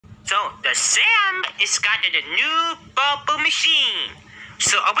So the Sam is got the new bubble machine.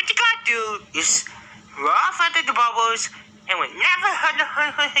 So what you gotta do is rough under the bubbles and will never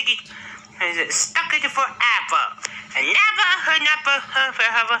stuck in it forever and never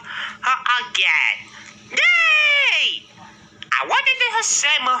again. Yay! I wanted to her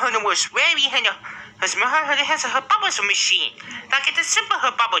Sam was very has her bubbles machine like it's a simple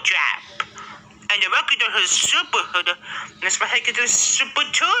her bubble trap. And the record of her super is my head to super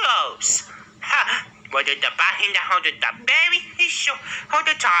tulos. Ha! What did the behind the hold the berry is show all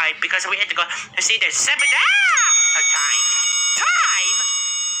the time because we had to go to see the seven time.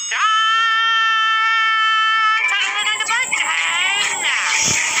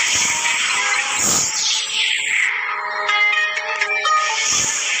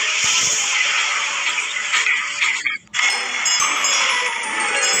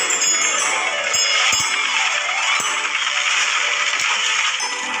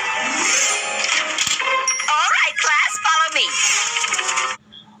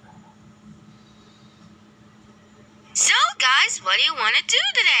 So, guys, what do you want to do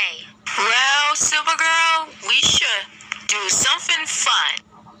today? Well, Supergirl, we should do something fun.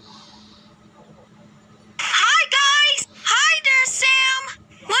 Hi, guys! Hi there, Sam!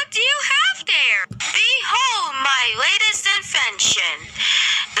 What do you have there? Behold my latest invention,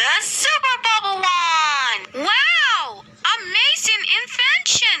 the Super Bubble Wand! Wow! Amazing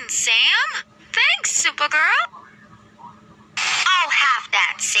invention, Sam! Thanks, Supergirl! I'll have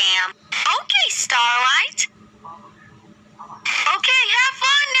that, Sam. Okay, Starlight. Okay, have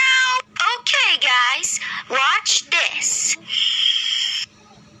fun now. Okay, guys, watch this.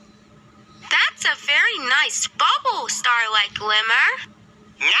 That's a very nice bubble, Starlight Glimmer.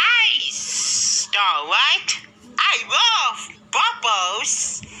 Nice, Starlight. I love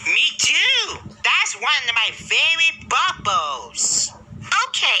bubbles. Me too. That's one of my favorite bubbles.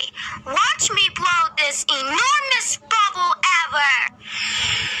 Okay, watch me blow this enormous bubble ever.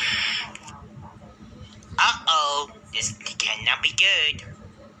 Uh-oh, this cannot be good.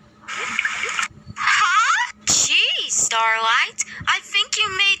 Huh? Gee, Starlight, I think you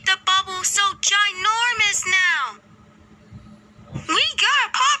made the bubble so ginormous now. We gotta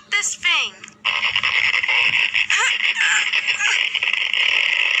pop this thing.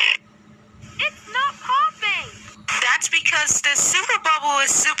 It's not popping. That's because the super bubble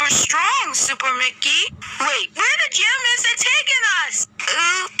is super strong, Super Mickey. Wait, where the gem is it taking us?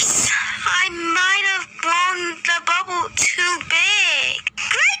 Oops, I might have blown the bubble too big.